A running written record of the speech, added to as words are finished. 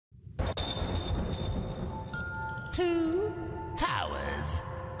Two towers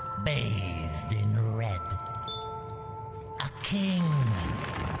bathed in red. A king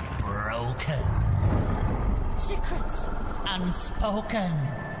broken. Secrets unspoken.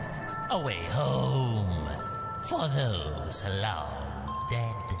 A way home for those long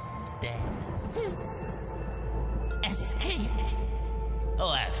dead. Escape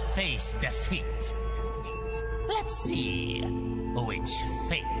or face defeat. Let's see which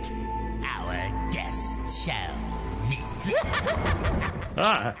fate our guests shall meet.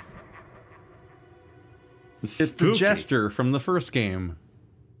 Ah. It's Spooky. the Jester from the first game.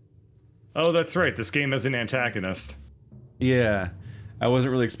 Oh, that's right. This game has an antagonist. Yeah. I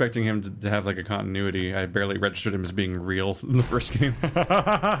wasn't really expecting him to have like a continuity. I barely registered him as being real in the first game.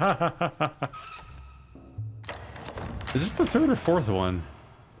 Is this the third or fourth one?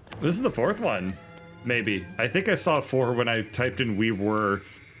 This is the fourth one. Maybe. I think I saw 4 when I typed in "we were"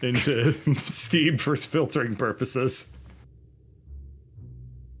 into Steam for filtering purposes.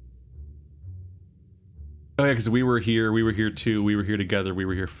 Oh yeah, because we were here too, we were here together, we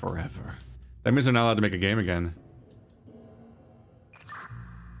were here forever. That means they're not allowed to make a game again.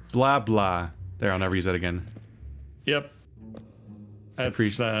 Blah blah. There, I'll never use that again. Yep.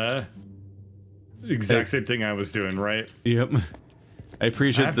 That's exact same thing I was doing, right? Yep. I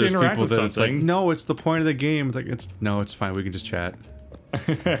appreciate there's people that it's like, no, it's the point of the game. It's like, no, it's fine, we can just chat.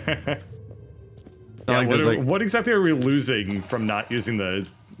 Yeah, like, what exactly are we losing from not using the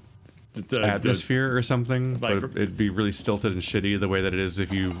atmosphere or something? Like, but it'd be really stilted and shitty the way that it is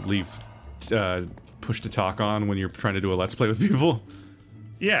if you leave push to talk on when you're trying to do a let's play with people.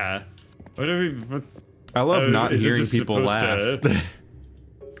 Yeah. I love not hearing people laugh.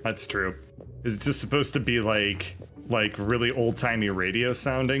 That's true. Is it just supposed to be like really old-timey radio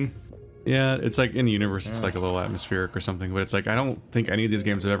sounding? Yeah, it's like in the universe it's like a little atmospheric or something, but it's like I don't think any of these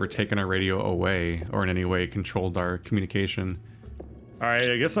games have ever taken our radio away or in any way controlled our communication. Alright,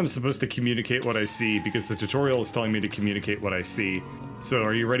 I guess I'm supposed to communicate what I see because the tutorial is telling me to communicate what I see. So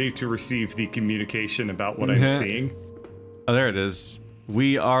are you ready to receive the communication about what I'm seeing? Oh, there it is.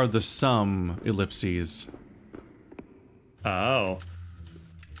 We are the sum, ellipses. Oh.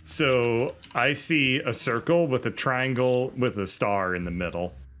 So I see a circle with a triangle with a star in the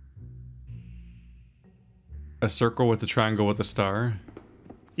middle. A circle with a triangle with a star?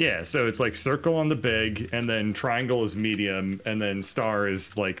 Yeah, so it's like circle on the big, and then triangle is medium, and then star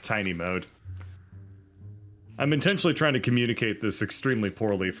is like tiny mode. I'm intentionally trying to communicate this extremely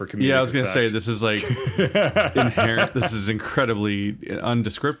poorly for community. Yeah, I was gonna say, this is like inherent, this is incredibly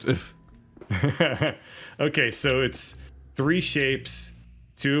undescriptive. Okay, so it's 3 shapes,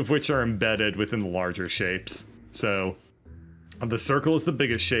 2 of which are embedded within the larger shapes. So the circle is the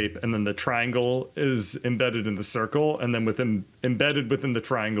biggest shape, and then the triangle is embedded in the circle, and then embedded within the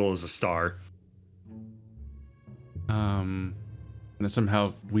triangle is a star. And then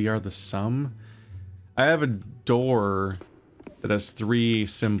somehow we are the sum? I have a door that has 3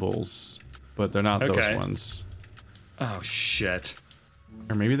 symbols, but they're not those ones. Oh, shit.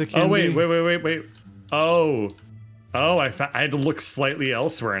 Or maybe they can Oh, wait. Oh, I had to look slightly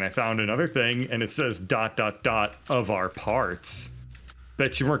elsewhere, and I found another thing, and it says ... of our parts.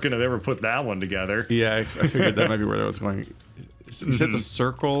 Bet you weren't gonna ever put that one together. Yeah, I figured that might be where that was going. You said it's a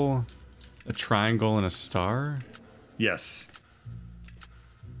circle, a triangle, and a star? Yes.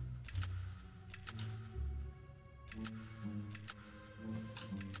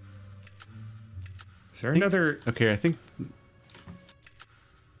 Is there another... Okay, I think...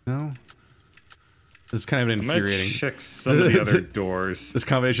 No? This is kind of infuriating. I'm gonna check some of the other doors. This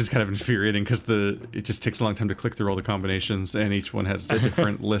combination is kind of infuriating because it just takes a long time to click through all the combinations, and each one has a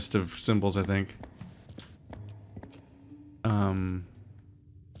different list of symbols, I think.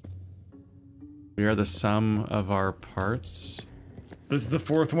 We are the sum of our parts. This is the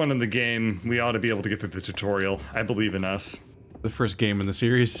 4th one in the game. We ought to be able to get through the tutorial. I believe in us. The first game in the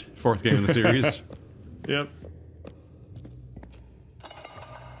series. 4th game in the series. Yep.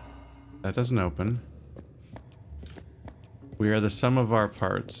 That doesn't open. We are the sum of our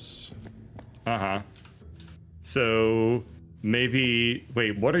parts. Uh-huh. So, maybe...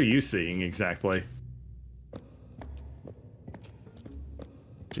 Wait, what are you seeing exactly?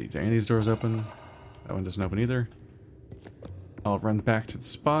 Let's see, do any of these doors open? That one doesn't open either. I'll run back to the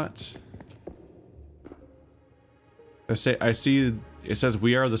spot. I see, it says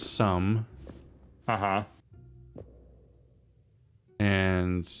we are the sum. Uh-huh.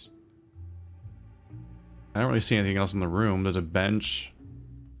 And I don't really see anything else in the room. There's a bench.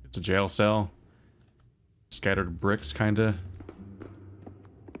 It's a jail cell. Scattered bricks, kinda.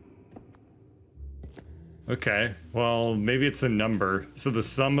 Okay, well, maybe it's a number. So the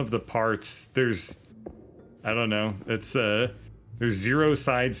sum of the parts, there's I don't know. It's there's 0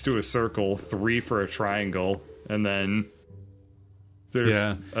 sides to a circle, 3 for a triangle, and then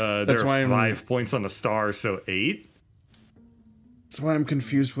there that's are why 5 points on a star, so 8. That's why I'm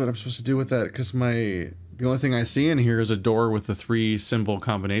confused what I'm supposed to do with that, because the only thing I see in here is a door with the 3 symbol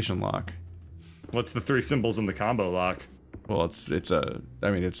combination lock. What's the 3 symbols in the combo lock? Well, it's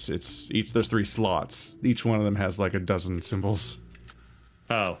each, there's 3 slots. Each one of them has like a dozen symbols.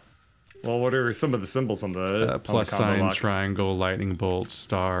 Oh. Well, what are some of the symbols on the plus on the combo sign, lock? triangle, lightning bolt,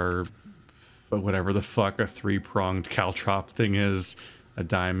 star, whatever the fuck a 3-pronged caltrop thing is, a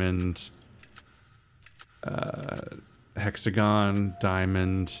diamond, hexagon,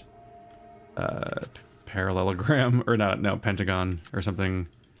 diamond, parallelogram, or no, pentagon or something.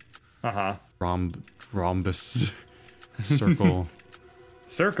 Rhombus, circle.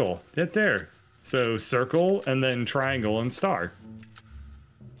 Circle, get there. So circle, and then triangle and star.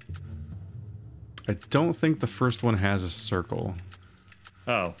 I don't think the first one has a circle.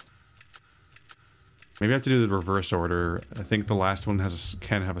 Oh. Maybe I have to do the reverse order. I think the last one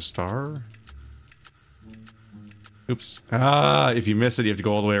can have a star. Oops. If you miss it, you have to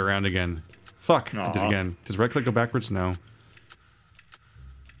go all the way around again. Fuck, I did it again. Does right click go backwards? No.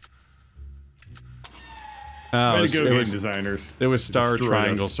 Way to go, game designers. It was star, Destroyed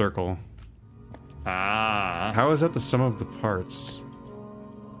triangle, us. circle. How is that the sum of the parts?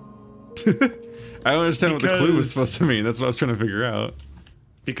 I don't understand what the clue was supposed to mean. That's what I was trying to figure out.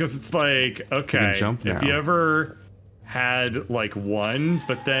 Because it's like, okay, jump now. if you ever had like 1,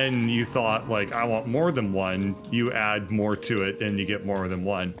 but then you thought like, I want more than 1, you add more to it and you get more than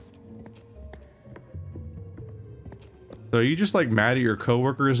 1. So are you just like mad at your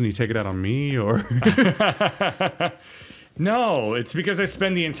coworkers and you take it out on me, or? No, it's because I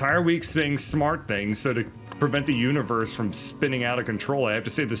spend the entire week saying smart things, so to prevent the universe from spinning out of control, I have to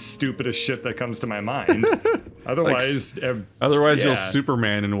say the stupidest shit that comes to my mind. Otherwise, You'll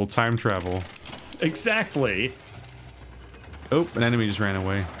Superman and will time travel. Exactly. Oh, an enemy just ran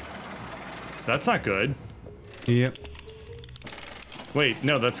away. That's not good. Yep. Wait,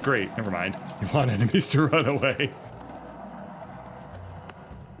 no, that's great. Never mind. You want enemies to run away.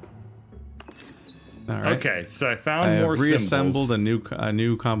 All right. Okay, so I found more symbols. Reassembled a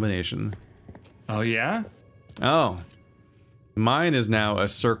new combination. Oh yeah? Oh. Mine is now a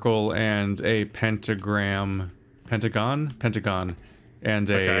circle and a pentagon, and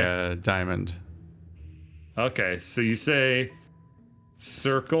a diamond. Okay, so you say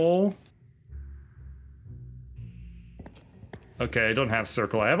circle. Okay, I don't have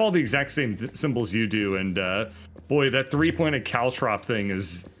circle. I have all the exact same symbols you do, and boy, that 3-pointed caltrop thing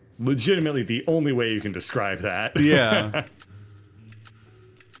is legitimately the only way you can describe that. Yeah.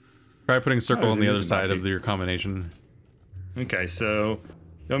 Try putting circle on the other side of your combination. Okay, so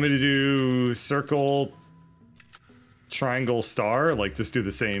you want me to do circle, triangle, star? Like just do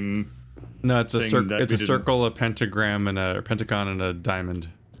the same? No, it's a circle, a pentagram, and a pentagon and a diamond.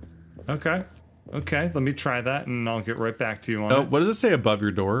 Okay. Okay, let me try that, and I'll get right back to you on it. What does it say above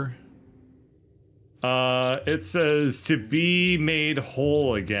your door? It says to be made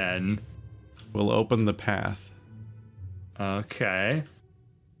whole again. Will open the path. Okay.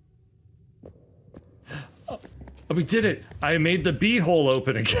 Oh, we did it! I made the bee hole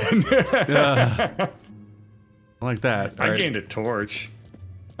open again. I like that. I gained a torch.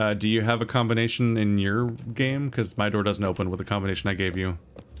 Do you have a combination in your game? Because my door doesn't open with the combination I gave you.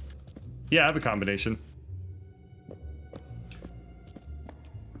 Yeah, I have a combination.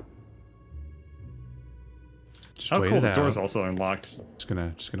 Just oh, wait cool! it The out. door's also unlocked.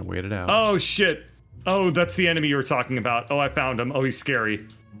 Just gonna wait it out. Oh shit! Oh, that's the enemy you were talking about. Oh, I found him. Oh, he's scary.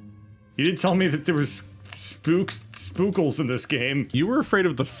 You didn't tell me that there was spookles in this game. You were afraid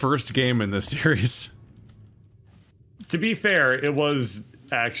of the first game in this series. To be fair, it was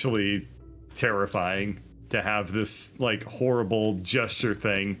actually terrifying to have this like horrible gesture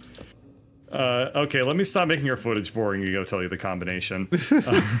thing. Okay, let me stop making your footage boring and go tell you the combination.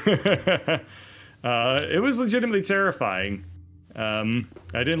 It was legitimately terrifying. I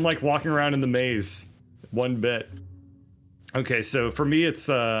didn't like walking around in the maze one bit. Okay, so for me it's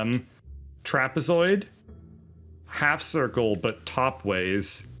trapezoid, half circle but top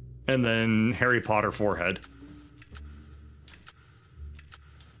ways, and then Harry Potter forehead.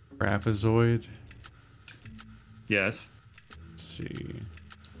 Trapezoid. Yes. Let's see.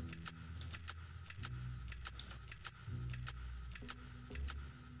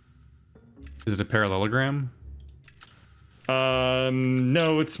 Is it a parallelogram?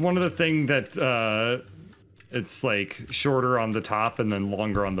 No, it's one of the thing that, it's like shorter on the top and then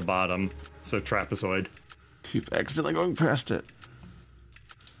longer on the bottom. So trapezoid. Keep accidentally going past it.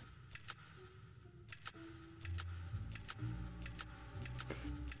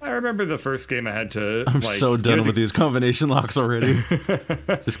 I remember the first game I had to. I'm so done with these combination locks already.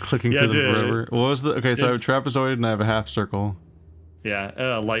 Just clicking through them forever. What was the? Okay, so I have a trapezoid and I have a half circle.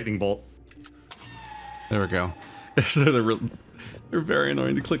 Yeah, lightning bolt. There we go. They're very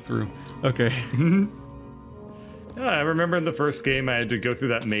annoying to click through. Okay. Yeah, I remember in the first game I had to go through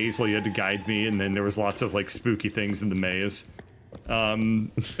that maze while you had to guide me, and then there was lots of like spooky things in the maze.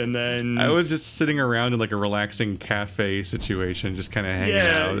 And then I was just sitting around in like a relaxing cafe situation, just kind of hanging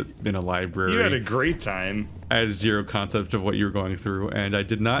out in a library. You had a great time. I had zero concept of what you were going through, and I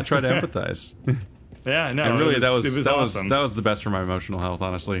did not try to empathize. Yeah, no, and really, it was awesome. that was the best for my emotional health,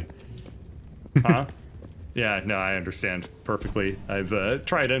 honestly. Huh? Yeah, no, I understand perfectly. I've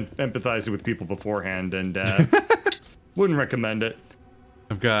tried empathizing with people beforehand, and wouldn't recommend it.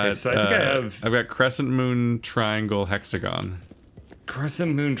 I've got. Okay, so I think I've got crescent moon, triangle, hexagon.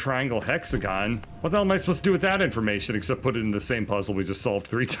 Crescent moon, triangle, hexagon. What the hell am I supposed to do with that information except put it in the same puzzle we just solved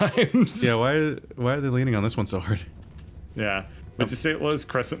 3 times? Yeah, why are they leaning on this one so hard? Yeah. What'd you say it was?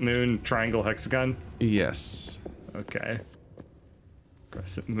 Crescent moon, triangle, hexagon? Yes. Okay.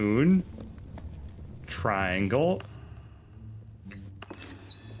 Crescent moon. Triangle.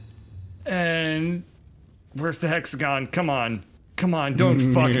 And where's the hexagon? Come on. Come on, don't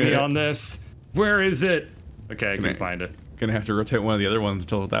fuck me on this. Where is it? Okay, I can find it. Gonna have to rotate one of the other ones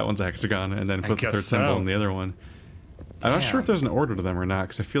until that one's a hexagon, and then put the third symbol in the other one. I'm not sure if there's an order to them or not,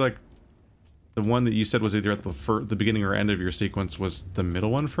 because I feel like the one that you said was either at the beginning or end of your sequence was the middle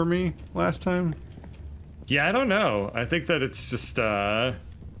one for me last time. Yeah, I don't know. I think that it's just,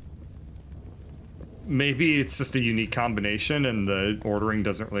 maybe it's just a unique combination and the ordering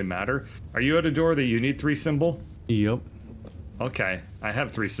doesn't really matter. Are you at a door that you need 3 symbol? Yep. Okay, I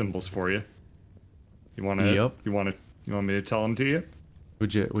have 3 symbols for you. You wanna? Yep. You want me to tell them to you?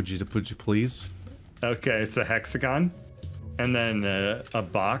 Would you please? Okay, it's a hexagon, and then a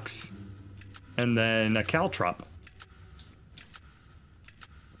box, and then a caltrop.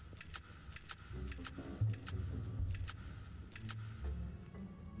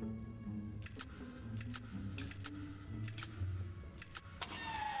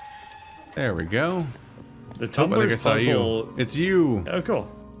 There we go. The Tumbler's puzzle. You. It's you. Oh, cool.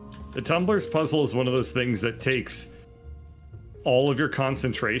 The Tumbler's puzzle is one of those things that takes all of your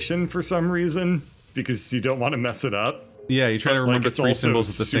concentration for some reason because you don't want to mess it up. Yeah, you try to remember 3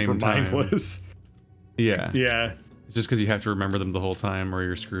 symbols at the same time. Mindless. Yeah. Yeah. It's just because you have to remember them the whole time or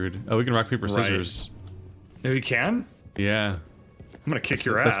you're screwed. Oh, we can rock, paper, scissors. Right. We can? Yeah. I'm gonna kick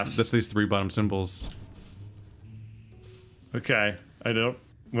your ass. That's these 3 bottom symbols. Okay. I don't...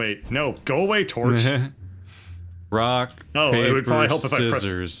 Wait, no. Go away, Torch. Rock, paper, it would probably help if scissors.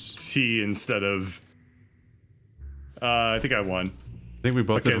 I pressed T instead of... I think I won. I think we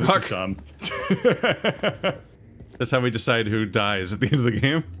both did rock. This is dumb. That's how we decide who dies at the end of the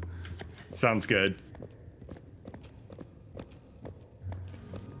game. Sounds good.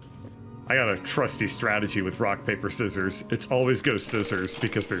 I got a trusty strategy with rock, paper, scissors. It's always go scissors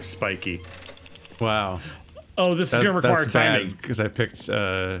because they're spiky. Wow. Oh, this is gonna require timing. Because I picked,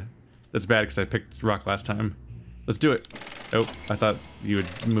 that's bad because I picked rock last time. Let's do it. Oh, I thought you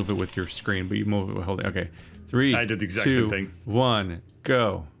would move it with your screen, but you move it with holding. Okay. 3, I did the exact same thing. 1,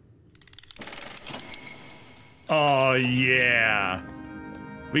 go. Oh, yeah.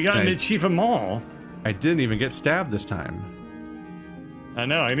 We got an achievement. I didn't even get stabbed this time. I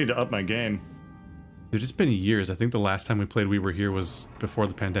know, I need to up my game. Dude, it's been years. I think the last time we played We Were Here was before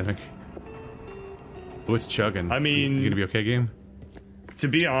the pandemic. Oh, it's chugging. I mean... You gonna be okay, game? To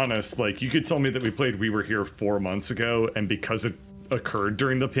be honest, like, you could tell me that we played We Were Here 4 months ago, and because it occurred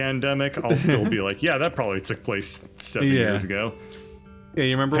during the pandemic, I'll still be like, yeah, that probably took place 7 years ago. Yeah,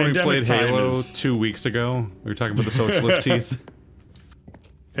 you remember when we played Halo 2 weeks ago? We were talking about the socialist teeth.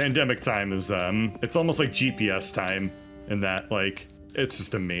 Pandemic time is, it's almost like GPS time in that, like, it's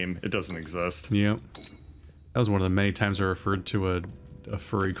just a meme. It doesn't exist. Yep. That was one of the many times I referred to a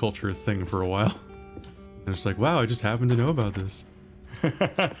furry culture thing for a while. And it's like, wow, I just happened to know about this.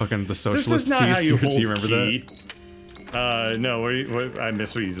 Fucking the socialist this is not teeth. How you hold Do you remember key. That? No, I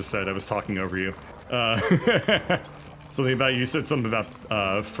missed what you just said. I was talking over you. Something about, you said something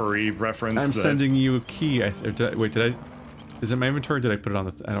about furry reference. I'm sending you a key. Wait, did I? Is it my inventory or did I put it on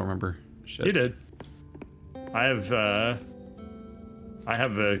the, I don't remember. Shit. You did. I have a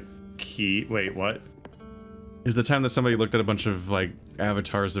key. Wait, what? It was the time that somebody looked at a bunch of, like,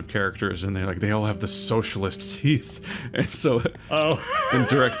 avatars of characters and they all have the socialist teeth. And so,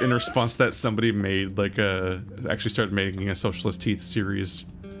 in response to that, somebody made, like, actually started making a socialist teeth series.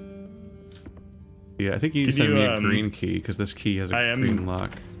 Yeah, I think you need to send me a green key, because this key has a green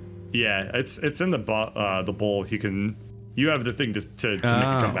lock. Yeah, it's in the bowl. You can You have the thing to make it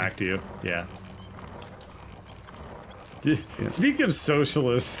come back to you. Yeah. Speaking of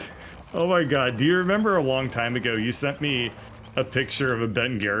socialist, oh my god, do you remember a long time ago you sent me a picture of a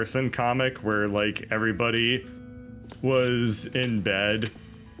Ben Garrison comic where, like, everybody was in bed?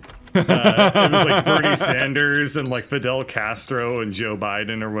 It was like Bernie Sanders and like Fidel Castro and Joe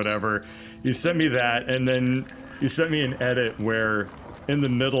Biden or whatever. You sent me that, and then you sent me an edit where in the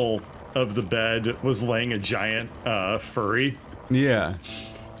middle of the bed was laying a giant furry. Yeah.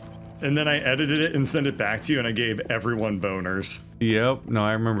 And then I edited it and sent it back to you, and I gave everyone boners. Yep. No,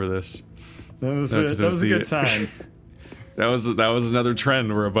 I remember this. That was a good time. That was another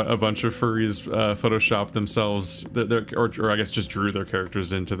trend where a bunch of furries photoshopped themselves, or I guess just drew their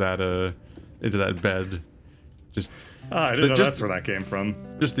characters into that bed. Just I didn't know that's where that came from.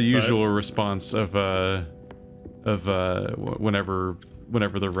 Just the usual response of whenever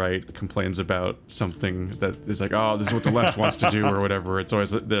the right complains about something that is like, oh, this is what the left wants to do or whatever. It's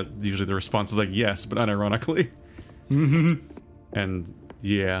always usually the response is like, yes, but unironically. And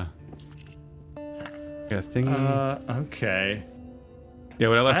yeah. Yeah, thingy. Okay. Yeah,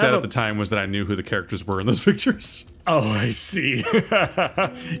 what I left out at the time was that I knew who the characters were in those pictures. Oh, I see.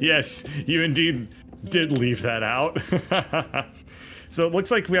 Yes, you indeed did leave that out. So it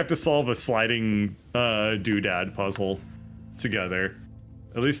looks like we have to solve a sliding doodad puzzle together.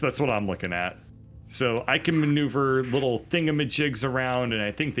 At least that's what I'm looking at. So I can maneuver little thingamajigs around, and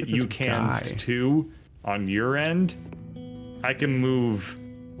I think that you can too on your end. I can move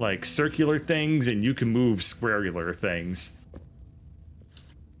like circular things, and you can move squarular things.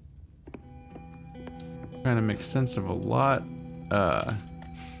 Trying to make sense of a lot.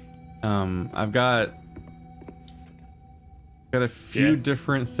 I've got a few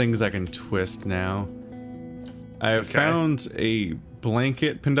different things I can twist now. I have found a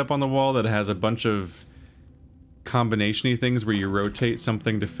blanket pinned up on the wall that has a bunch of combination-y things where you rotate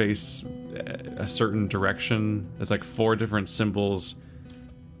something to face a certain direction. There's like 4 different symbols.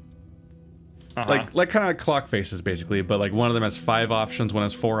 Like kind of clock faces, basically, but like one of them has 5 options, one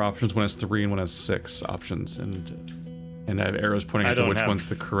has 4 options, one has 3, and one has 6 options, and I have arrows pointing to which one's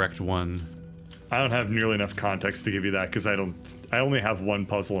the correct one. I don't have nearly enough context to give you that because I only have one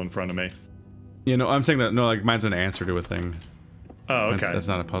puzzle in front of me. You know, I'm saying that no, like mine's an answer to a thing. Oh, okay. That's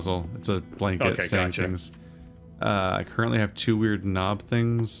not a puzzle. It's a blanket saying things. I currently have 2 weird knob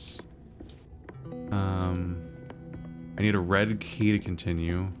things. I need a red key to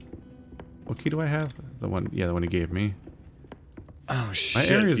continue. What key do I have? The one, yeah, the one he gave me. Oh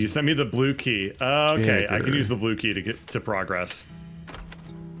shit! You sent me the blue key. Okay, I can use the blue key to get to progress.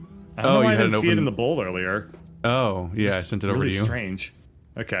 I don't know why I didn't see it in the bowl earlier. Oh, yeah, I sent it over to you. Really strange.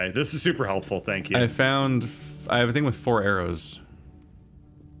 Okay, this is super helpful. Thank you. I have a thing with 4 arrows.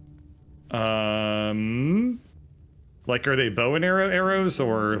 Like, are they bow and arrow arrows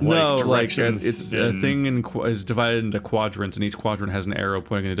or like directions? No, like it's a thing is divided into quadrants, and each quadrant has an arrow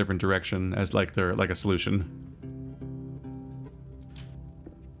pointing in a different direction as like they're like a solution.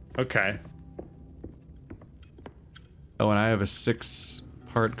 Okay. Oh, and I have a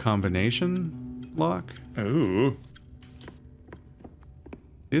 6-part combination lock. Ooh.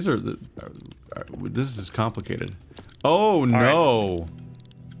 These are this is complicated. Oh no!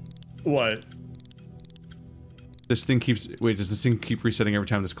 What? This thing keeps... Wait, does this thing keep resetting every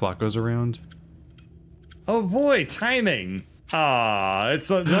time this clock goes around? Oh boy, timing! Ah, it's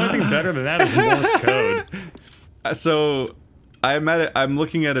the only thing better than that is Morse code. So, I'm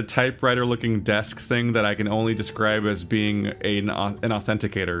looking at a typewriter-looking desk thing that I can only describe as being an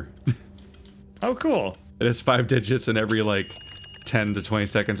authenticator. Oh, cool. It has 5 digits, and every like 10 to 20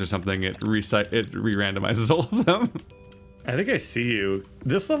 seconds or something, it re-randomizes all of them. I think I see you.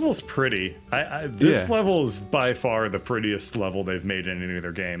 This level's pretty. This level is by far the prettiest level they've made in any of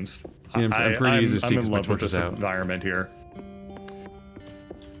their games. Yeah, I'm pretty easy to see. I'm in love with this environment here.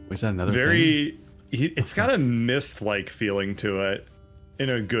 Wait, is that another thing? It's got a mist-like feeling to it,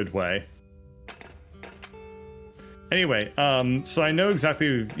 in a good way. Anyway, so I know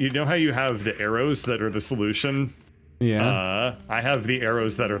exactly. You know how you have the arrows that are the solution? Yeah. I have the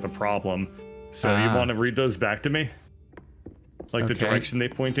arrows that are the problem. So you want to read those back to me? Like the direction they're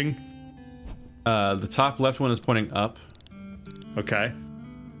pointing? The top left one is pointing up. Okay.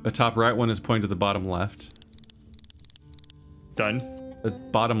 The top right one is pointing to the bottom left. Done. The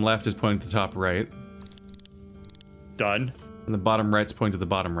bottom left is pointing to the top right. Done. And the bottom right's pointing to the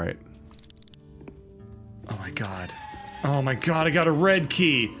bottom right. Oh my god. Oh my god, I got a red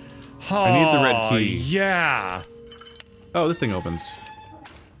key! Oh, I need the red key. Yeah! Oh, this thing opens.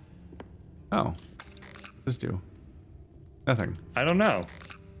 Oh. What does this do? Nothing. I don't know.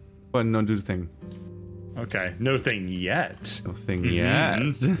 Go ahead and undo the thing. Okay, no thing yet. No thing yet.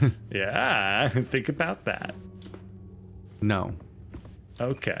 Yeah, think about that. No.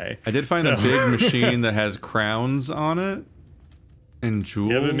 Okay. I did find a big machine that has crowns on it. And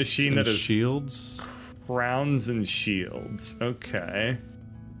jewels. You have a machine that has shields. Crowns and shields. Okay.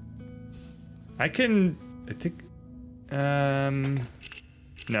 I think...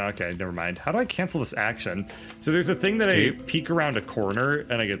 No, okay, never mind. How do I cancel this action? So there's a thing that I peek around a corner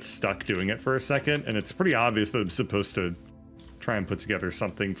and I get stuck doing it for a second, and it's pretty obvious that I'm supposed to try and put together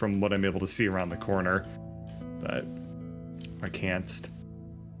something from what I'm able to see around the corner. But I can't.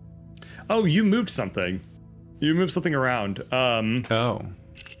 Oh, you moved something. You moved something around. Oh.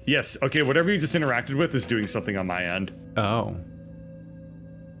 Yes, okay, whatever you just interacted with is doing something on my end. Oh.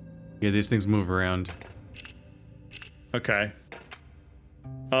 Yeah, these things move around. Okay.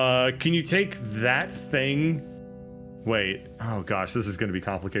 Can you take that thing? Wait. Oh gosh, this is going to be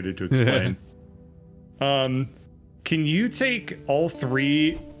complicated to explain. Can you take all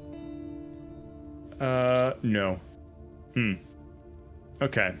three? No.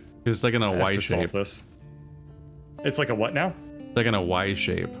 Okay. It's like in a Y shape. This. It's like a what now? Like in a Y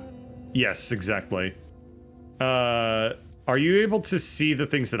shape. Yes, exactly. Are you able to see the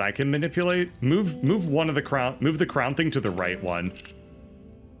things that I can manipulate? Move one of the crown. Move the crown thing to the right one.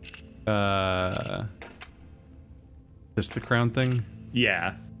 This the crown thing?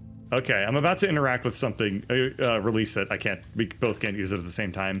 Yeah. Okay, I'm about to interact with something. Release it. I can't. We both can't use it at the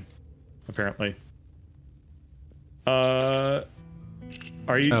same time. Apparently. Are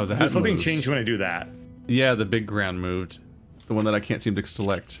you? Oh, does something change when I do that? Yeah, the big ground moved. The one that I can't seem to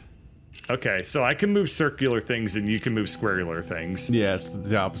select. Okay, so I can move circular things and you can move squarular things. Yeah, it's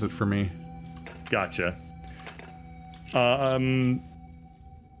the opposite for me. Gotcha. Are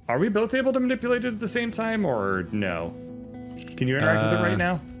we both able to manipulate it at the same time, or no? Can you interact with it right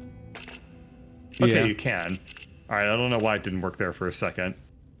now? Okay, yeah. you can. Alright, I don't know why it didn't work there for a second.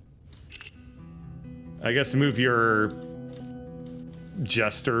 I guess move your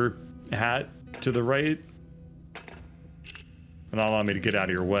jester hat to the right. And that'll allow me to get out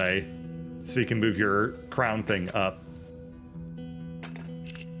of your way. So you can move your crown thing up.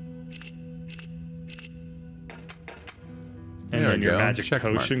 And then your magic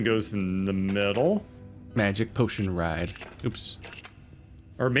potion goes in the middle. Magic potion ride. Oops.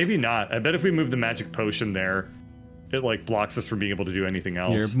 Or maybe not. I bet if we move the magic potion there, it like blocks us from being able to do anything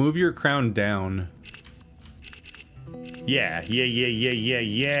else. Here, move your crown down. Yeah.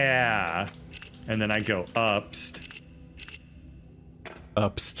 And then I go upst.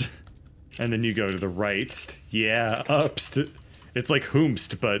 Upst. And then you go to the rightst. Yeah, upst. It's like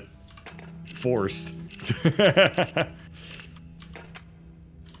whomst, but forced.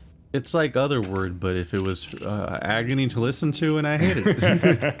 It's like Otherword, but if it was agony to listen to and I hated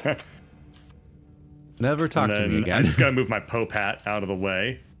it. Never talk to me again. I just gotta move my Pope hat out of the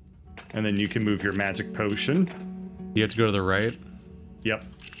way. And then you can move your magic potion. You have to go to the right? Yep.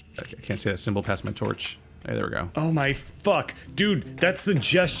 Okay, I can't see that symbol past my torch. Hey, there we go. Oh my fuck. Dude, that's the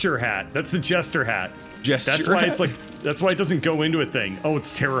gesture hat. That's the jester hat. Gesture That's why hat? it's like, that's why it doesn't go into a thing. Oh,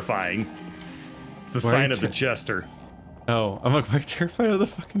 it's terrifying. It's the sign of the jester. Oh, I'm like terrified of the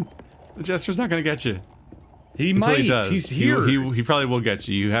fucking... The jester's not gonna get you. He Until might. He does. He's here. He probably will get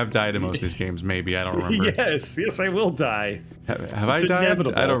you. You have died in most of these games, maybe. I don't remember. Yes, I will die. Have I died?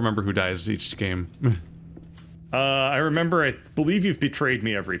 Inevitable. I don't remember who dies each game. I remember, I believe you've betrayed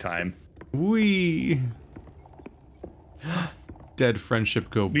me every time. Wee. Dead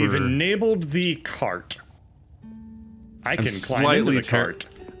friendship go burr. We've enabled the cart. I can climb into the cart.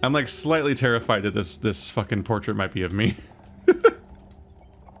 I'm like slightly terrified that this fucking portrait might be of me.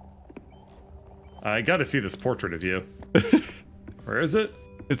 I gotta see this portrait of you. Where is it?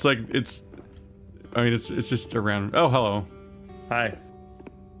 It's like, I mean, it's just around. Oh, hello. Hi.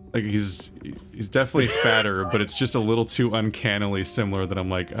 Like, he's definitely fatter, but it's just a little too uncannily similar that I'm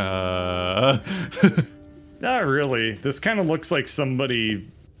like, Not really. This kind of looks like somebody...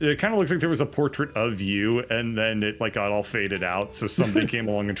 It kind of looks like there was a portrait of you, and then it like got all faded out, so somebody came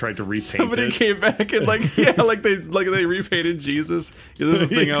along and tried to repaint Somebody it. came back and like, yeah, like they repainted Jesus. Yeah, this is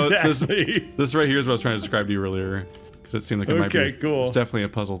the thing. Exactly. This right here is what I was trying to describe to you earlier, because it seemed like it might be. Okay, cool. It's definitely a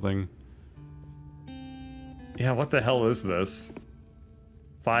puzzle thing. Yeah, what the hell is this?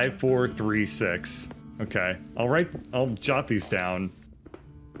 5436. Okay, I'll jot these down.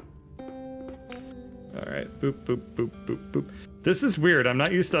 Alright, boop, boop, boop, boop, boop. This is weird. I'm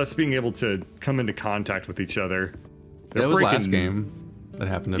not used to us being able to come into contact with each other. That was last game. That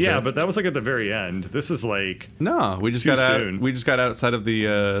happened. Yeah, but that was like at the very end. This is like no. We just too got out. soon. We just got outside of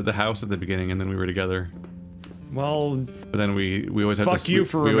the house at the beginning, and then we were together. Well, but then we always have fuck to you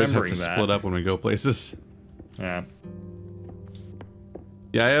for we always have remembering to that. split up when we go places. Yeah.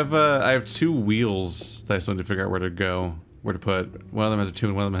 Yeah, I have 2 wheels that I still need to figure out where to go, where to put. One of them has a 2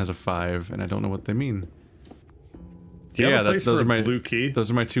 and one of them has a 5, and I don't know what they mean. Do you have a place those for are my a blue key?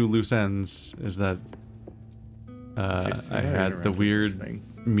 Those are my 2 loose ends. Is that I had the weird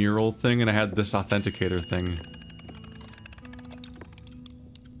mural thing, and I had this authenticator thing.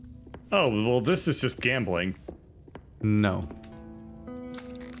 Oh, well, this is just gambling. No.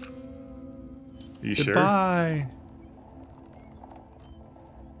 You sure? Goodbye.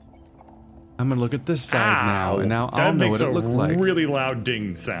 I'm gonna look at this side now, and now I'll know what it looked like. That makes a really loud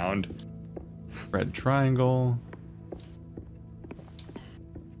ding sound. Red triangle.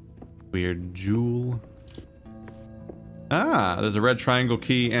 Weird jewel. Ah, there's a red triangle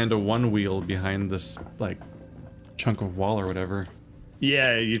key and a 1 wheel behind this, like, chunk of wall or whatever.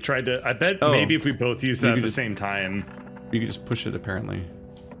 Yeah, you tried to... I bet maybe if we both use that at the same time... You could just push it, apparently.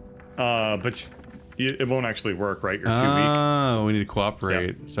 But it won't actually work, right? You're too weak. Oh, we need to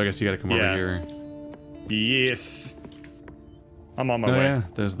cooperate. Yep. So I guess you gotta come over here. Yes. I'm on my way. Yeah,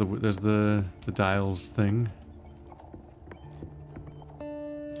 there's the dials thing.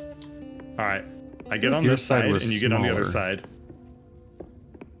 Alright. I get on this side, and you get on the other side.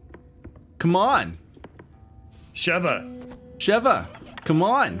 Come on! Sheva, come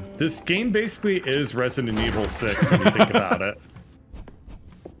on! this game basically is Resident Evil 6 when you think about it.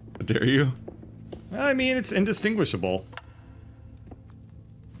 How dare you? I mean, it's indistinguishable.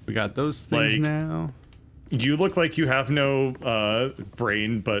 We got those things now. You look like you have no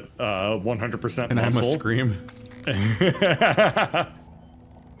brain, but 100% muscle. And I must scream.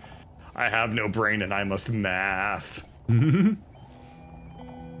 I have no brain and I must math.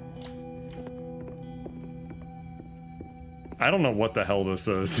 I don't know what the hell this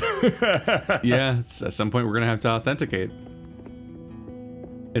is. Yeah, at some point we're gonna have to authenticate.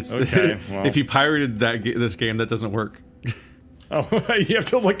 It's okay. Well. If you pirated this game, that doesn't work. Oh, you have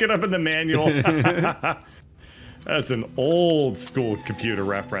to look it up in the manual. That's an old school computer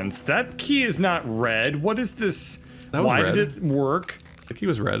reference. That key is not red. What is this? That was Why red. did it work? The key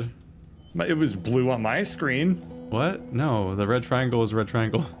was red. It was blue on my screen. What? No, the red triangle was a red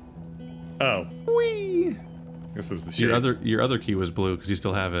triangle. Oh. Whee! I guess it was the shape. Your other key was blue because you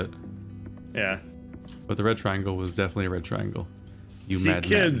still have it. Yeah. But the red triangle was definitely a red triangle. You See, mad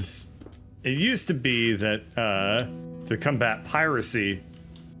kids, it used to be that to combat piracy,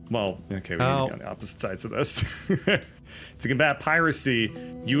 well, okay, we need to be on the opposite sides of this. To combat piracy,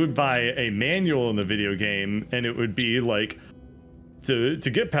 you would buy a manual in the video game, and it would be like, to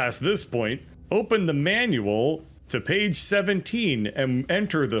get past this point, open the manual to page 17 and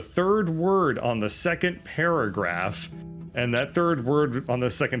enter the 3rd word on the 2nd paragraph. And that 3rd word on the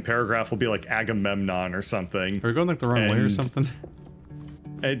 2nd paragraph will be like Agamemnon or something. Are we going like the wrong way or something?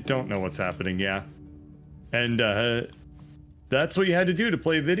 I don't know what's happening, yeah. And that's what you had to do to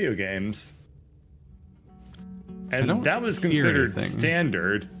play video games. And that was considered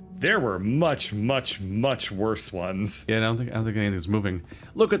standard. There were much, much, much worse ones. Yeah, I don't think anything's moving.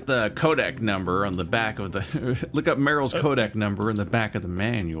 Look at the codec number on the back of the... Look up Meryl's codec number in the back of the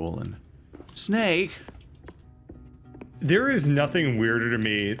manual and... Snake! There is nothing weirder to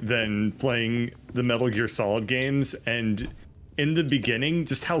me than playing the Metal Gear Solid games and in the beginning,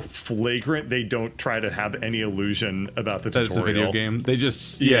 just how flagrant they don't try to have any illusion about the tutorial. That's a video game. They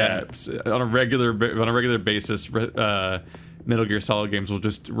just on a regular basis, Metal Gear Solid games will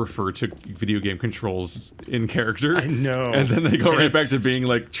just refer to video game controls in character. I know. And then they go right back to being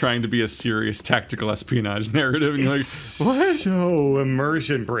like trying to be a serious tactical espionage narrative, and you're like, what? So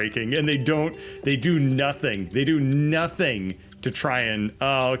immersion breaking, and they do nothing. They do nothing to try and.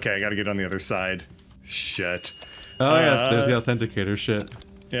 Oh, okay, I got to get on the other side. Shit. Oh yes, there's the authenticator shit.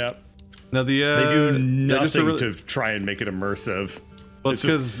 Yep. Now they do nothing to try and make it immersive. Well, it's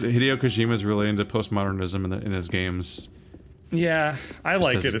because Hideo Kojima's really into postmodernism in his games. Yeah, I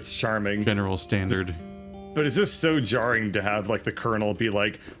like it. It's charming. General standard. But it's just so jarring to have like the colonel be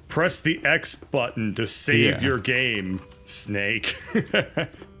like, press the X button to save your game, Snake.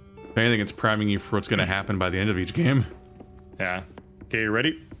 If anything, it's priming you for what's going to happen by the end of each game. Yeah. Okay, you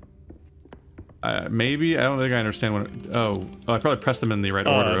ready? Maybe. I don't think I understand what... Oh, I probably pressed them in the right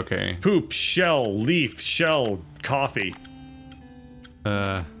order. Okay. Poop, shell, leaf, shell, coffee.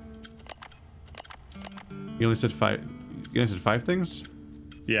 You only said 5... You only said 5 things?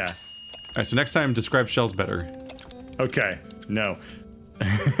 Yeah. Alright, so next time, describe shells better. Okay. No.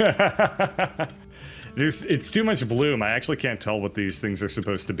 It's too much bloom. I actually can't tell what these things are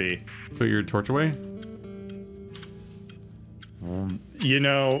supposed to be. Put your torch away? You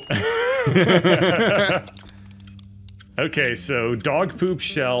know... Okay, so dog poop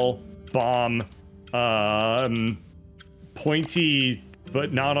shell, bomb, pointy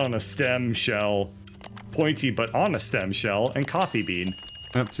but not on a stem shell, pointy but on a stem shell, and coffee bean.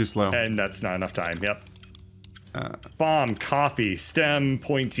 Yep, too slow. And that's not enough time, yep. Bomb, coffee, stem,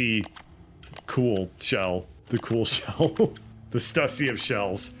 pointy, cool shell. The cool shell. The Stussy of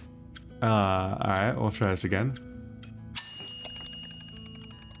shells. Alright, we'll try this again.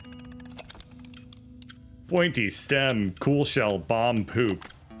 Pointy, stem, cool shell, bomb, poop.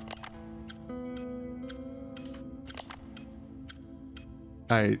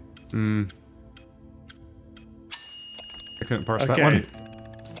 I couldn't parse that one.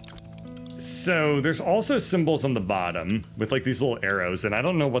 So there's also symbols on the bottom with like these little arrows, and I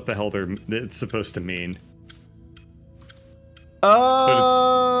don't know what the hell it's supposed to mean. Oh,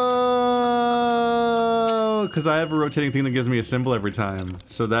 because I have a rotating thing that gives me a symbol every time.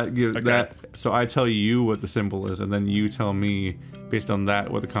 So that gives So I tell you what the symbol is, and then you tell me based on that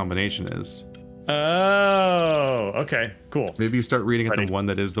what the combination is. Oh, okay, cool. Maybe you start reading at the one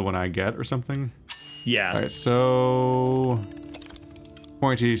that is the one I get or something. Yeah. All right, so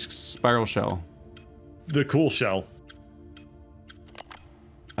pointy spiral shell. The cool shell.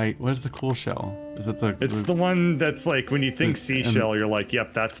 What is the cool shell? Is it the? It's the one that's like when you think seashell, you're like,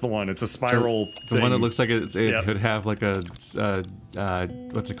 yep, that's the one. It's a spiral. The one that looks like it could have like a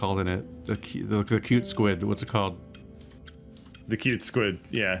what's it called in it? The cute squid. What's it called? The cute squid.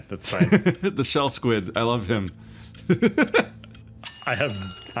 Yeah, that's fine. The shell squid. I love him.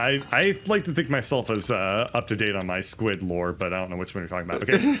 I like to think myself as up to date on my squid lore, but I don't know which one you're talking about.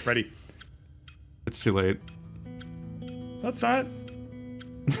 Okay, ready? It's too late. That's not.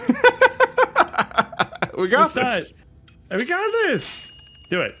 We got this. We got this.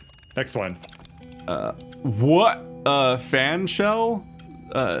 Do it. Next one. What? Fan shell?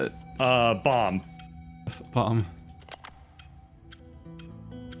 Bomb. Bomb.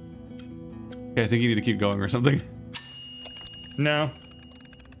 Okay, I think you need to keep going or something. No.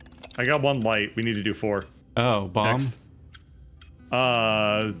 I got one light. We need to do 4. Oh, bomb? Next.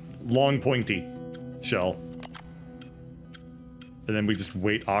 Long pointy shell. And then we just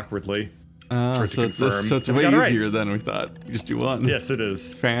wait awkwardly. So it's way easier than we thought. You just do one. Yes, it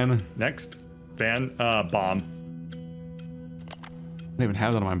is. Fan. Next. Fan. Bomb. I don't even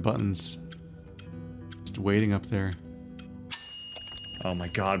have that on my buttons. Just waiting up there. Oh my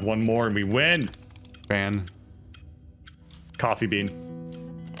god, one more and we win! Fan. Coffee bean.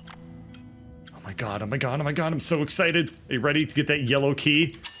 Oh my god, oh my god, oh my god, I'm so excited. Are you ready to get that yellow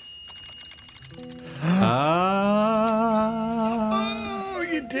key? Oh,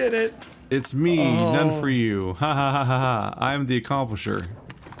 you did it! It's me, none for you. Ha ha ha ha ha. I'm the accomplisher.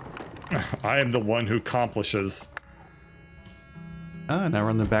 I am the one who accomplishes. Ah, now we're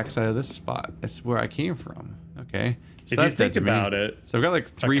on the backside of this spot. That's where I came from. Okay. So if you think about it, so I've got like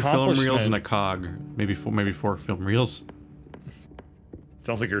 3 film reels and a cog, maybe 4 film reels.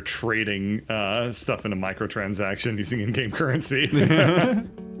 Sounds like you're trading stuff in a microtransaction using in-game currency.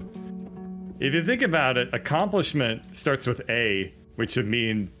 If you think about it, accomplishment starts with A, which would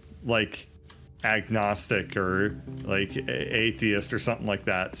mean like agnostic or like atheist or something like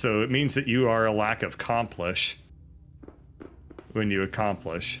that. So it means that you are a lack of accomplish when you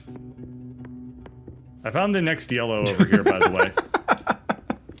accomplish. I found the next yellow over here, by the way.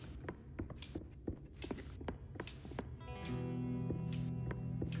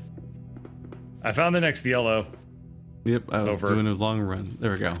 I found the next yellow. Yep, I was doing a long run.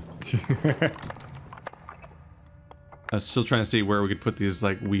 There we go. I was still trying to see where we could put these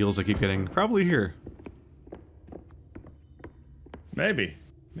like wheels I keep getting. Probably here. Maybe.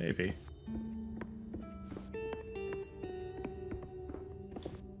 Maybe.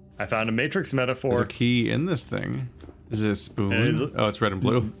 I found a matrix metaphor. There's a key in this thing. Is it a spoon? Oh, it's red and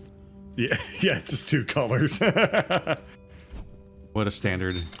blue. Yeah, yeah, it's just 2 colors. What a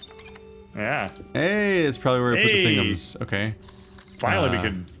standard. Yeah. Hey, it's probably where I put the thingums. Okay. Finally, we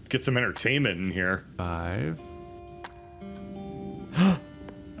could get some entertainment in here. 5.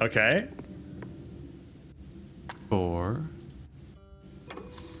 Okay. 4.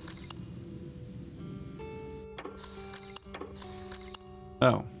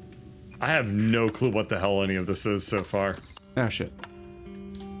 Oh. I have no clue what the hell any of this is so far. Oh, shit.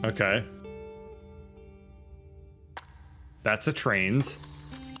 Okay. That's a trains.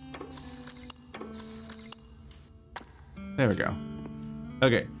 There we go.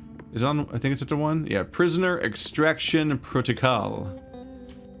 Okay. Is it on? I think it's at the 1. Yeah. Prisoner extraction protocol.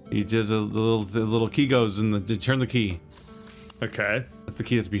 He does the little key goes and you turn the key. Okay. That's the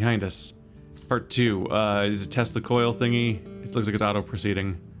key that's behind us. Part 2. Is it test the coil thingy? It looks like it's auto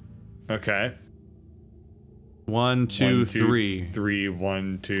proceeding. Okay. 1, 2, 1, 2, 3. 3,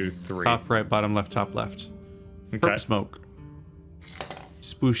 1, 2, 3. Top right, bottom left, top left. Okay. Purple smoke.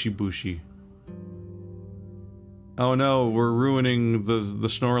 Spooshy booshy. Oh no, we're ruining the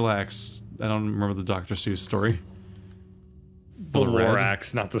Snorlax. I don't remember the Dr. Seuss story. The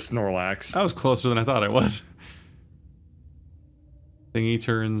Lorax, not the Snorlax. I was closer than I thought I was. Thingy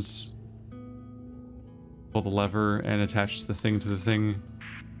turns. Pull the lever and attach the thing to the thing.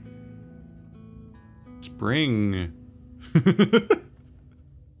 Spring.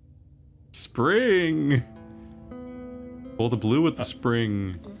 Spring. Pull the blue with the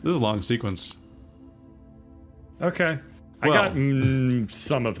spring. This is a long sequence. Okay. Well, I got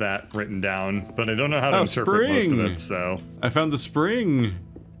some of that written down, but I don't know how to interpret most of it, so. I found the spring.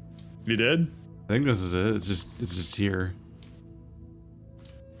 You did? I think this is it. It's just here.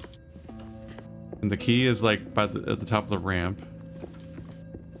 And the key is like at the top of the ramp.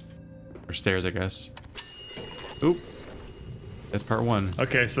 Or stairs, I guess. Oop. That's part 1.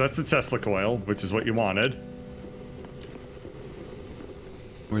 Okay, so that's the Tesla coil, which is what you wanted.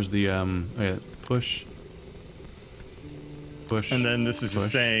 Where's the oh yeah, push. Push. And then this is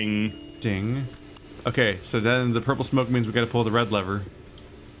just saying ding. Okay, so then the purple smoke means we gotta pull the red lever.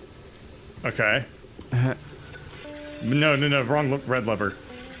 Okay. No, wrong red lever.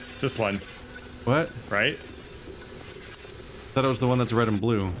 It's this one. What? Right? I thought it was the one that's red and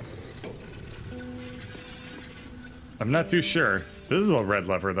blue. I'm not too sure. This is a red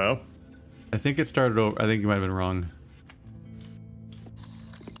lever, though. I think it started over. I think you might have been wrong.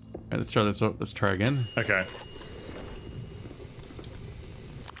 Alright, let's try this. Let's try again. Okay.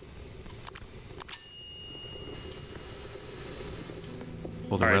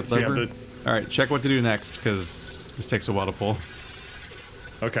 Pull the red lever. Alright, check what to do next, because this takes a while to pull.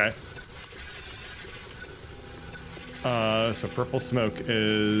 Okay. So purple smoke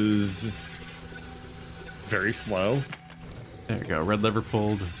is very slow. There you go. Red lever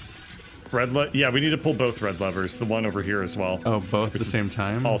pulled. Yeah, we need to pull both red levers. The one over here as well. Oh, both at the same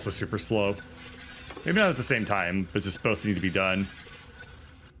time? Also super slow. Maybe not at the same time, but just both need to be done.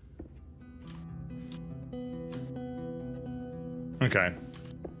 Okay.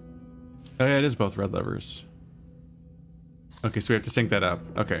 Oh yeah, it is both red levers. Okay, so we have to sync that up.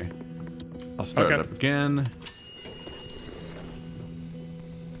 Okay. I'll start it up again.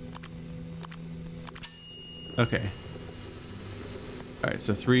 Okay. Alright,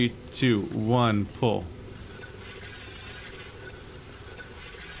 so 3, 2, 1, pull.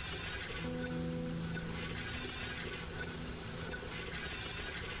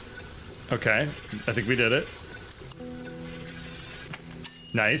 Okay, I think we did it.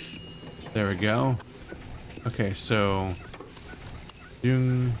 Nice. There we go. Okay, so...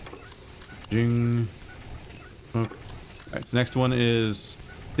 Jing. Jing. Oh. Alright, so next one is...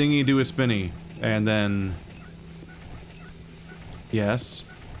 Thingy do a spinny. And then... Yes.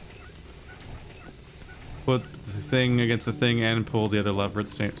 Put the thing against the thing and pull the other lever at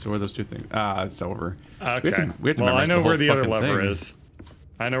the same... So where are those two things? Ah, it's over. Okay. We have to well, I know where the other fucking lever thing. is.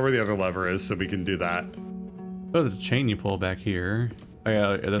 I know where the other lever is, so we can do that. Oh, there's a chain you pull back here. Oh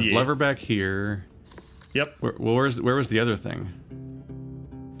yeah, there's a lever back here. Yep. Where was the other thing?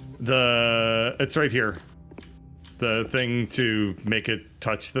 It's right here. The thing to make it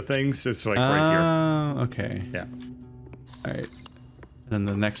touch the things is like right here. Oh, okay. Yeah. All right. And then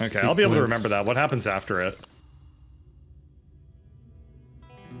the next. Okay, I'll be able to remember that. What happens after it?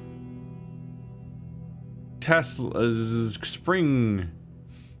 Tesla's spring.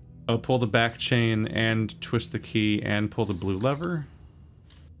 Oh, pull the back chain and twist the key and pull the blue lever.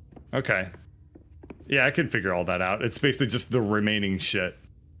 Okay. Yeah, I can figure all that out. It's basically just the remaining shit.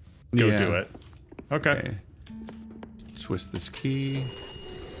 Go do it. Okay. Twist this key.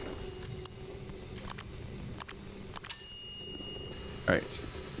 Alright.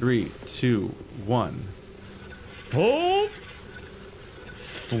 3, 2, 1. Pull!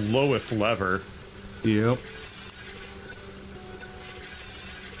 Slowest lever. Yep.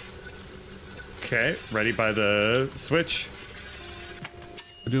 Okay, ready by the switch.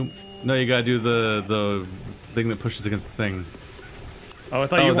 No, you gotta do the thing that pushes against the thing. Oh, I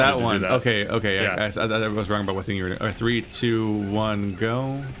thought you wanted that to one. do that. Okay, okay. Yeah. I was wrong about what thing you were doing. Alright, 3, 2, 1,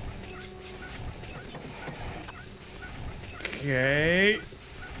 go. Okay.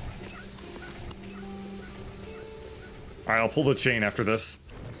 Alright, I'll pull the chain after this.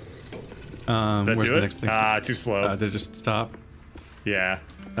 Where's the next thing? Ah, too slow. Did it just stop? Yeah.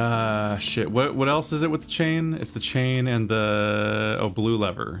 Shit. What else is it with the chain? It's the chain and the blue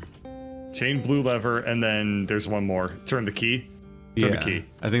lever. Chain, blue lever, and then there's one more. Turn the key. Turn the key.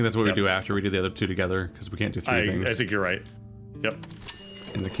 I think that's what we do after we do the other two together, because we can't do three things. I think you're right. Yep.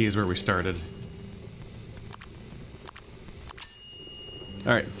 And the key is where we started.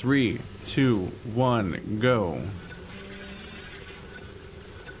 All right, 3, 2, 1, go.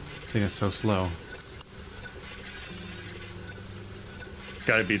 This thing is so slow. It's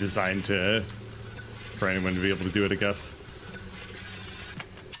got to be designed to for anyone to be able to do it, I guess.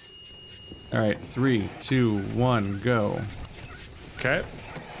 All right, 3, 2, 1, go. Okay.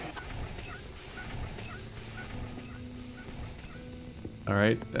 All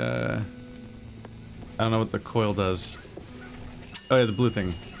right. I don't know what the coil does. Oh yeah, the blue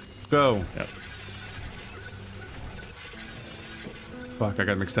thing. Go. Yep. Fuck, I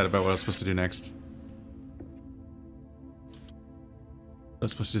got mixed up about what I was supposed to do next. I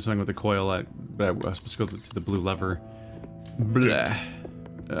was supposed to do something with the coil, but I was supposed to go to the blue lever. Blah.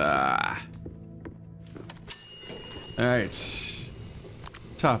 Ah. Alright.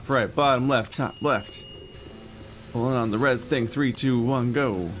 Top right, bottom left, top left. Pulling on the red thing. 3, 2, 1,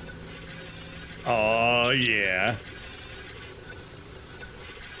 go. Oh, yeah.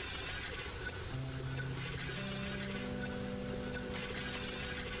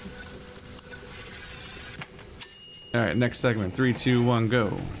 Alright, next segment. 3, 2, 1,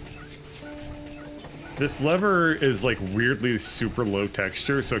 go. This lever is like weirdly super low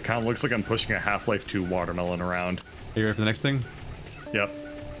texture, so it kind of looks like I'm pushing a Half-Life 2 watermelon around. Are you ready for the next thing? Yep.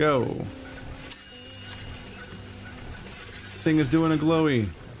 Go. Thing is doing a glowy.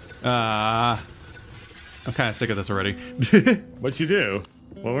 I'm kind of sick of this already. What'd you do?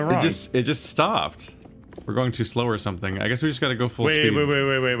 What went wrong? It just stopped. We're going too slow or something. I guess we just gotta go full speed.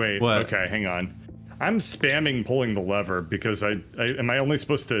 Wait. What? Okay, hang on. I'm spamming pulling the lever because am I only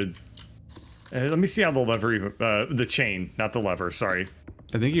supposed to... let me see how the lever even... the chain, not the lever, sorry.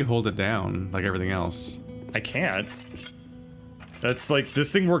 I think you hold it down, like everything else. I can't. That's like,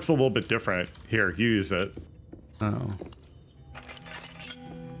 this thing works a little bit different. Here, you use it. Oh.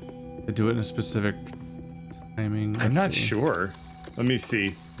 To do it in a specific timing. I'm not sure. Let me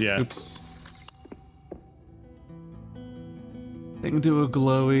see. Yeah. Oops. Thing do a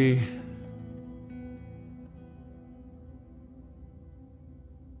glowy.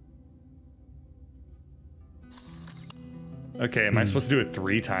 Okay, am I supposed to do it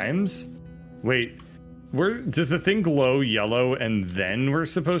 3 times? Wait, does the thing glow yellow and then we're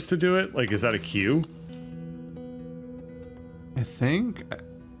supposed to do it? Like, is that a cue? I think.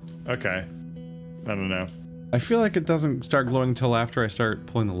 Okay. I don't know. I feel like it doesn't start glowing until after I start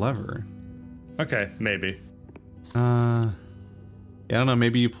pulling the lever. Okay, maybe. Yeah, I don't know.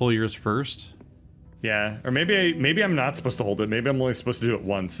 Maybe you pull yours first. Yeah, or maybe I'm not supposed to hold it. Maybe I'm only supposed to do it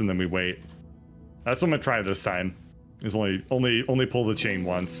once and then we wait. That's what I'm gonna try this time. Is only pull the chain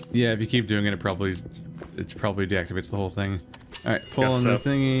once. Yeah, if you keep doing it, it probably deactivates the whole thing. All right, pull on the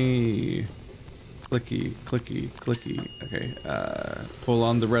thingy. Clicky, clicky, clicky. Okay, pull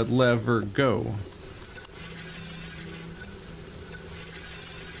on the red lever. Go.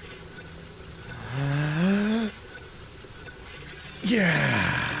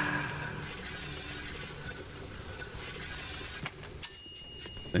 Yeah.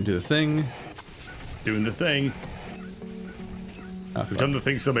 Then do the thing. Doing the thing. Oh, I've done the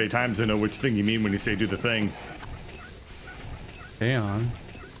thing so many times I know which thing you mean when you say do the thing. Stay on.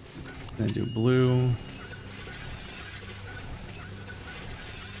 Then do blue.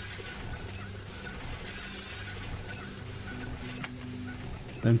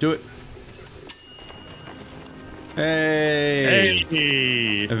 Then do it. Hey!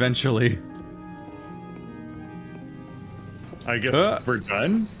 Hey! Eventually. I guess we're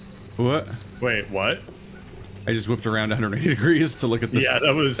done? What? Wait, what? I just whipped around 180 degrees to look at this. Yeah,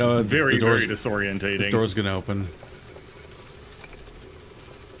 that was very disorientating. This door's gonna open.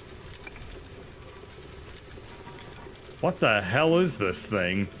 What the hell is this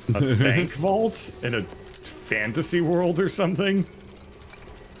thing? A bank vault? In a fantasy world or something?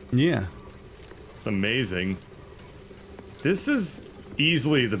 Yeah. It's amazing. This is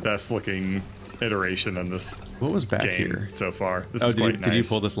easily the best looking iteration in this What was back game here so far. This is quite nice. Did you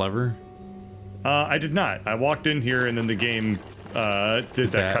pull this lever? I did not. I walked in here and then the game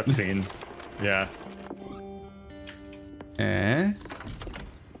did that cutscene. Yeah. Eh?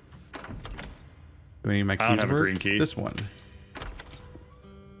 Do any of my keys I don't have work? a green key. This one.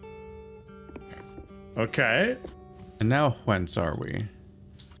 Okay. And now whence are we?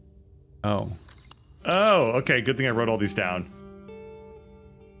 Oh. Oh, okay. Good thing I wrote all these down.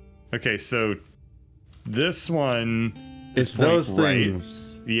 Okay, so this one It's those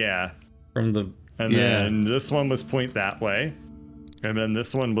things. Yeah. From the... And then this one was point that way. And then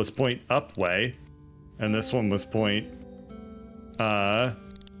this one was point up way. And this one was point...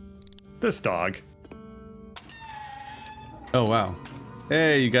 this dog. Oh, wow.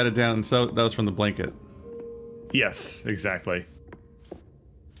 Hey, you got it down. So that was from the blanket. Yes, exactly.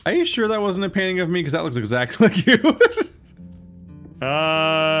 Are you sure that wasn't a painting of me? Because that looks exactly like you.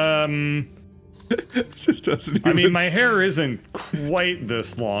 Just doesn't. I mean, my hair isn't quite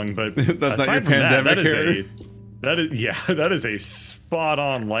this long, but that's not your pandemic hair. That is a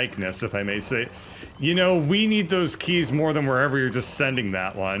spot-on likeness, if I may say. You know, we need those keys more than wherever you're just sending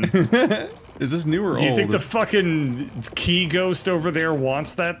that one. Is this new or old? Do you think the fucking key ghost over there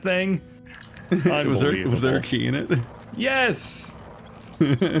wants that thing? Was there a key in it? Yes!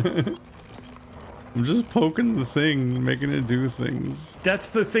 I'm just poking the thing, making it do things. That's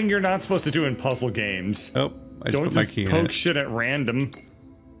the thing you're not supposed to do in puzzle games. Oh, I just put my key in it. Don't just poke shit at random.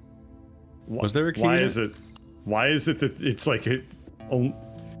 Was there a key Why in is it? Why is it that it's like it? Oh,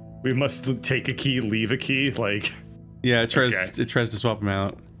 we must take a key, leave a key, like. Yeah, it tries to swap them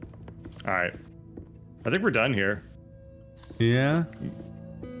out. All right, I think we're done here. Yeah.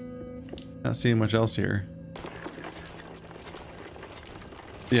 Not seeing much else here.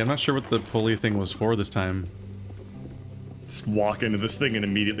 Yeah, I'm not sure what the pulley thing was for this time. Just walk into this thing and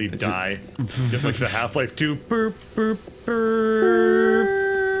immediately die. Just like the Half-Life 2. Burp, burp, burp.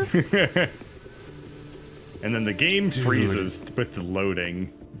 And then the game freezes with the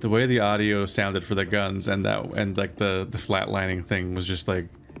loading. The way the audio sounded for the guns and like the flatlining thing was just like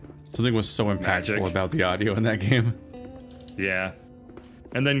something was so impactful about the audio in that game. Yeah.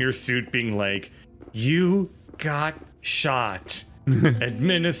 And then your suit being like, you got shot.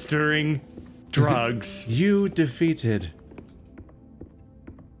 Administering drugs. You defeated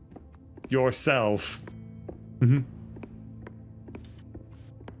yourself.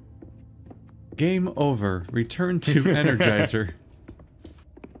 Game over. Return to Energizer.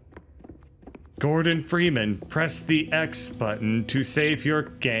 Gordon Freeman, press the X button to save your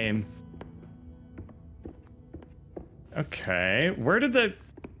game. Okay, where did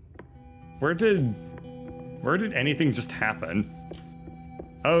anything just happen?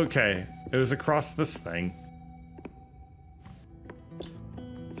 Okay, it was across this thing.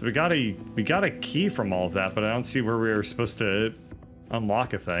 So we got a key from all of that, but I don't see where we were supposed to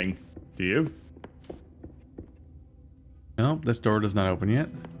unlock a thing. Do you? No, this door does not open yet.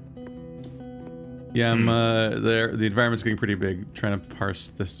 Yeah, I'm there. The environment's getting pretty big. Trying to parse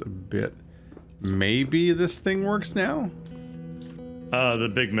this a bit. Maybe this thing works now?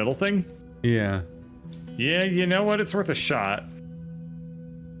 The big middle thing? Yeah. Yeah, you know what? It's worth a shot.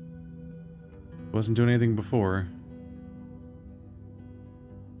 Wasn't doing anything before.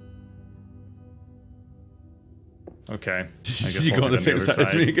 Okay. Did you go on the same side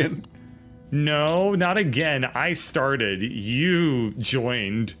as me again? No, not again. I started. You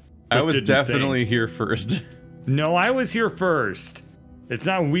joined. I was definitely here first. No, I was here first. It's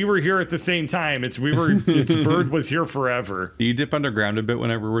not we were here at the same time. It's Bird was here forever. Do you dip underground a bit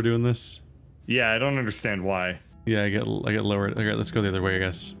whenever we're doing this? Yeah, I don't understand why. Yeah, I get lower. Okay, let's go the other way, I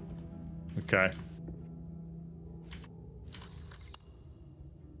guess. Okay.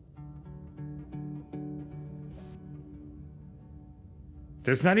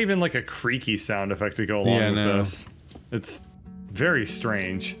 There's not even like a creaky sound effect to go along with this. It's very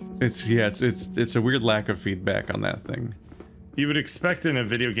strange. It's a weird lack of feedback on that thing. You would expect in a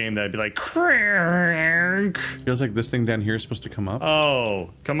video game that'd be like crank. Feels like this thing down here is supposed to come up. Oh,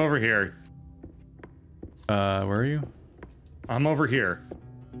 come over here. Where are you? I'm over here.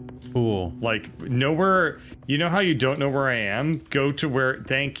 Cool. Like, nowhere. You know how you don't know where I am? Go to where.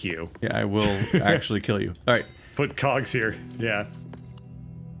 Thank you. Yeah, I will actually kill you. All right. Put cogs here. Yeah.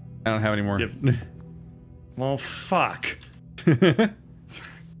 I don't have any more. Yep. Well, fuck.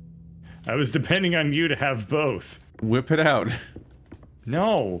 I was depending on you to have both. Whip it out.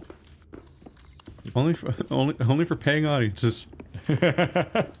 No. Only for paying audiences. Go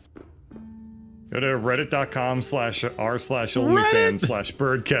to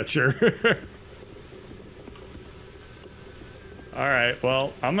reddit.com/r/onlyfans/birdcatcher. Alright,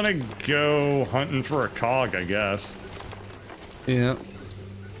 well, I'm gonna go hunting for a cog, I guess. Yeah.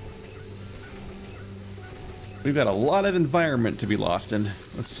 We've got a lot of environment to be lost in.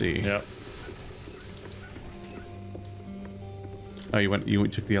 Let's see. Yep. Oh, you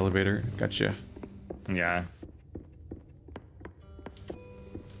took the elevator. Gotcha. Yeah.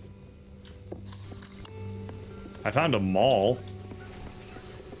 I found a mall.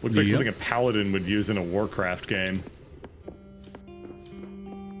 Looks like something a paladin would use in a Warcraft game.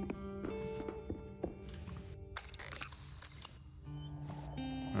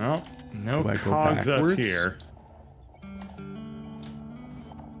 Well, no cogs up here.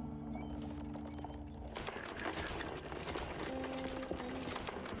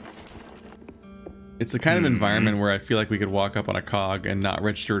 It's the kind of environment where I feel like we could walk up on a cog and not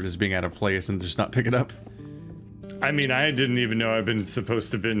register it as being out of place and just not pick it up. I mean, I didn't even know I've been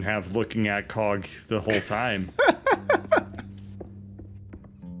supposed to have looking at Cog the whole time.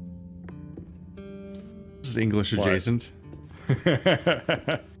 This is English adjacent.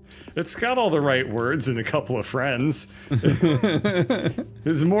 It's got all the right words and a couple of friends.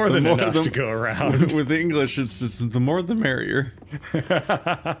 There's more than enough to go around. With English, it's the more the merrier.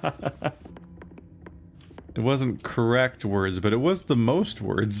 It wasn't correct words, but it was the most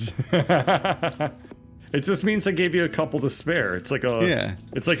words. It just means I gave you a couple to spare. It's like a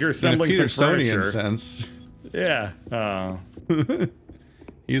It's like you're assembling some furniture. Sense. Yeah.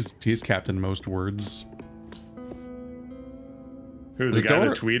 He's Captain Most Words. Who, the guy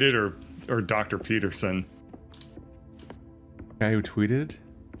that tweeted or Dr. Peterson? Guy who tweeted?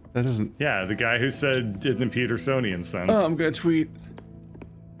 That doesn't. Yeah, the guy who said in the Petersonian sense. Oh, I'm gonna tweet.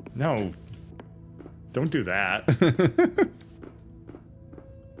 No. Don't do that.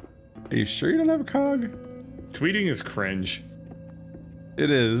 Are you sure you don't have a cog? Tweeting is cringe. It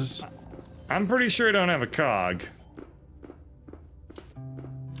is. I'm pretty sure I don't have a cog.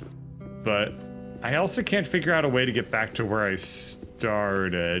 But I also can't figure out a way to get back to where I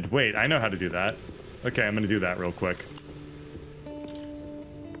started. Wait, I know how to do that. Okay, I'm gonna do that real quick.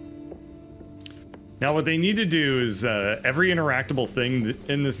 Now what they need to do is every interactable thing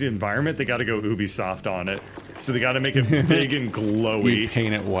in this environment, they gotta go Ubisoft on it. So they gotta make it big and glowy. You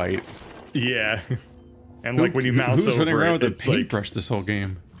paint it white. Yeah. And like when you mouse over it, who's running around with a paintbrush this whole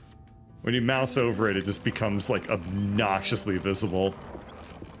game? When you mouse over it, it just becomes like obnoxiously visible.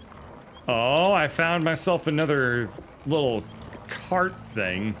 Oh, I found myself another little cart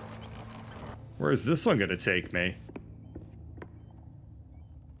thing. Where is this one gonna take me?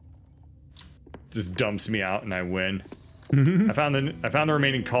 Just dumps me out and I win. I found the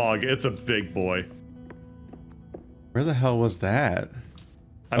remaining cog. It's a big boy. Where the hell was that?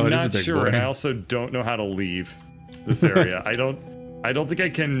 I'm not sure, and I also don't know how to leave this area. I don't think I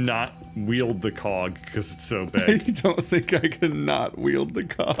can not wield the cog because it's so big. I don't think I can not wield the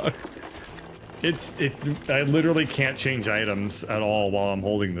cog. I literally can't change items at all while I'm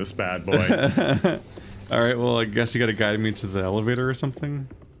holding this bad boy. Alright, well, I guess you gotta guide me to the elevator or something?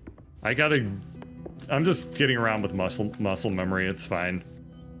 I'm just getting around with muscle memory, it's fine.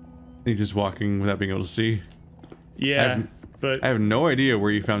 You're just walking without being able to see? Yeah, but... I have no idea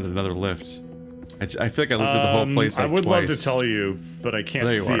where you found another lift. I feel like I looked at the whole place like I would twice. love to tell you, but I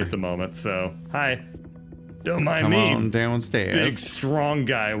can't see at the moment, so... Hi. Don't mind me. Come on downstairs. Big, strong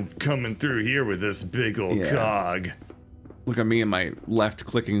guy coming through here with this big old cog. Look at me and my left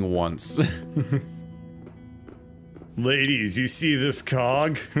clicking once. Ladies, you see this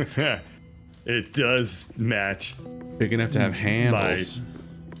cog? It does match. Big enough to have handles.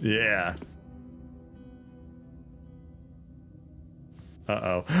 Yeah.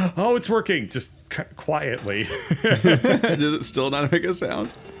 Uh-oh. Oh, it's working! Just quietly. Does it still not make a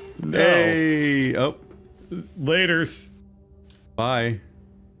sound? No. Hey! Oh. Laters. Bye.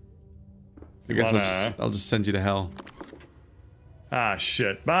 I guess I'll just send you to hell. Ah,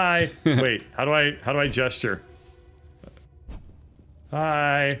 shit. Bye! Wait, how do I gesture?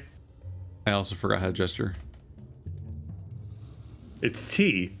 Hi. I also forgot how to gesture. It's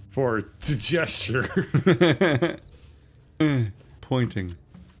T for to gesture. Pointing.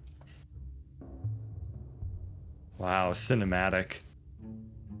 Wow, cinematic.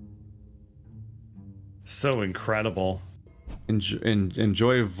 So incredible.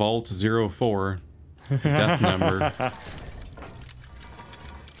 Enjoy Vault 04. Death number.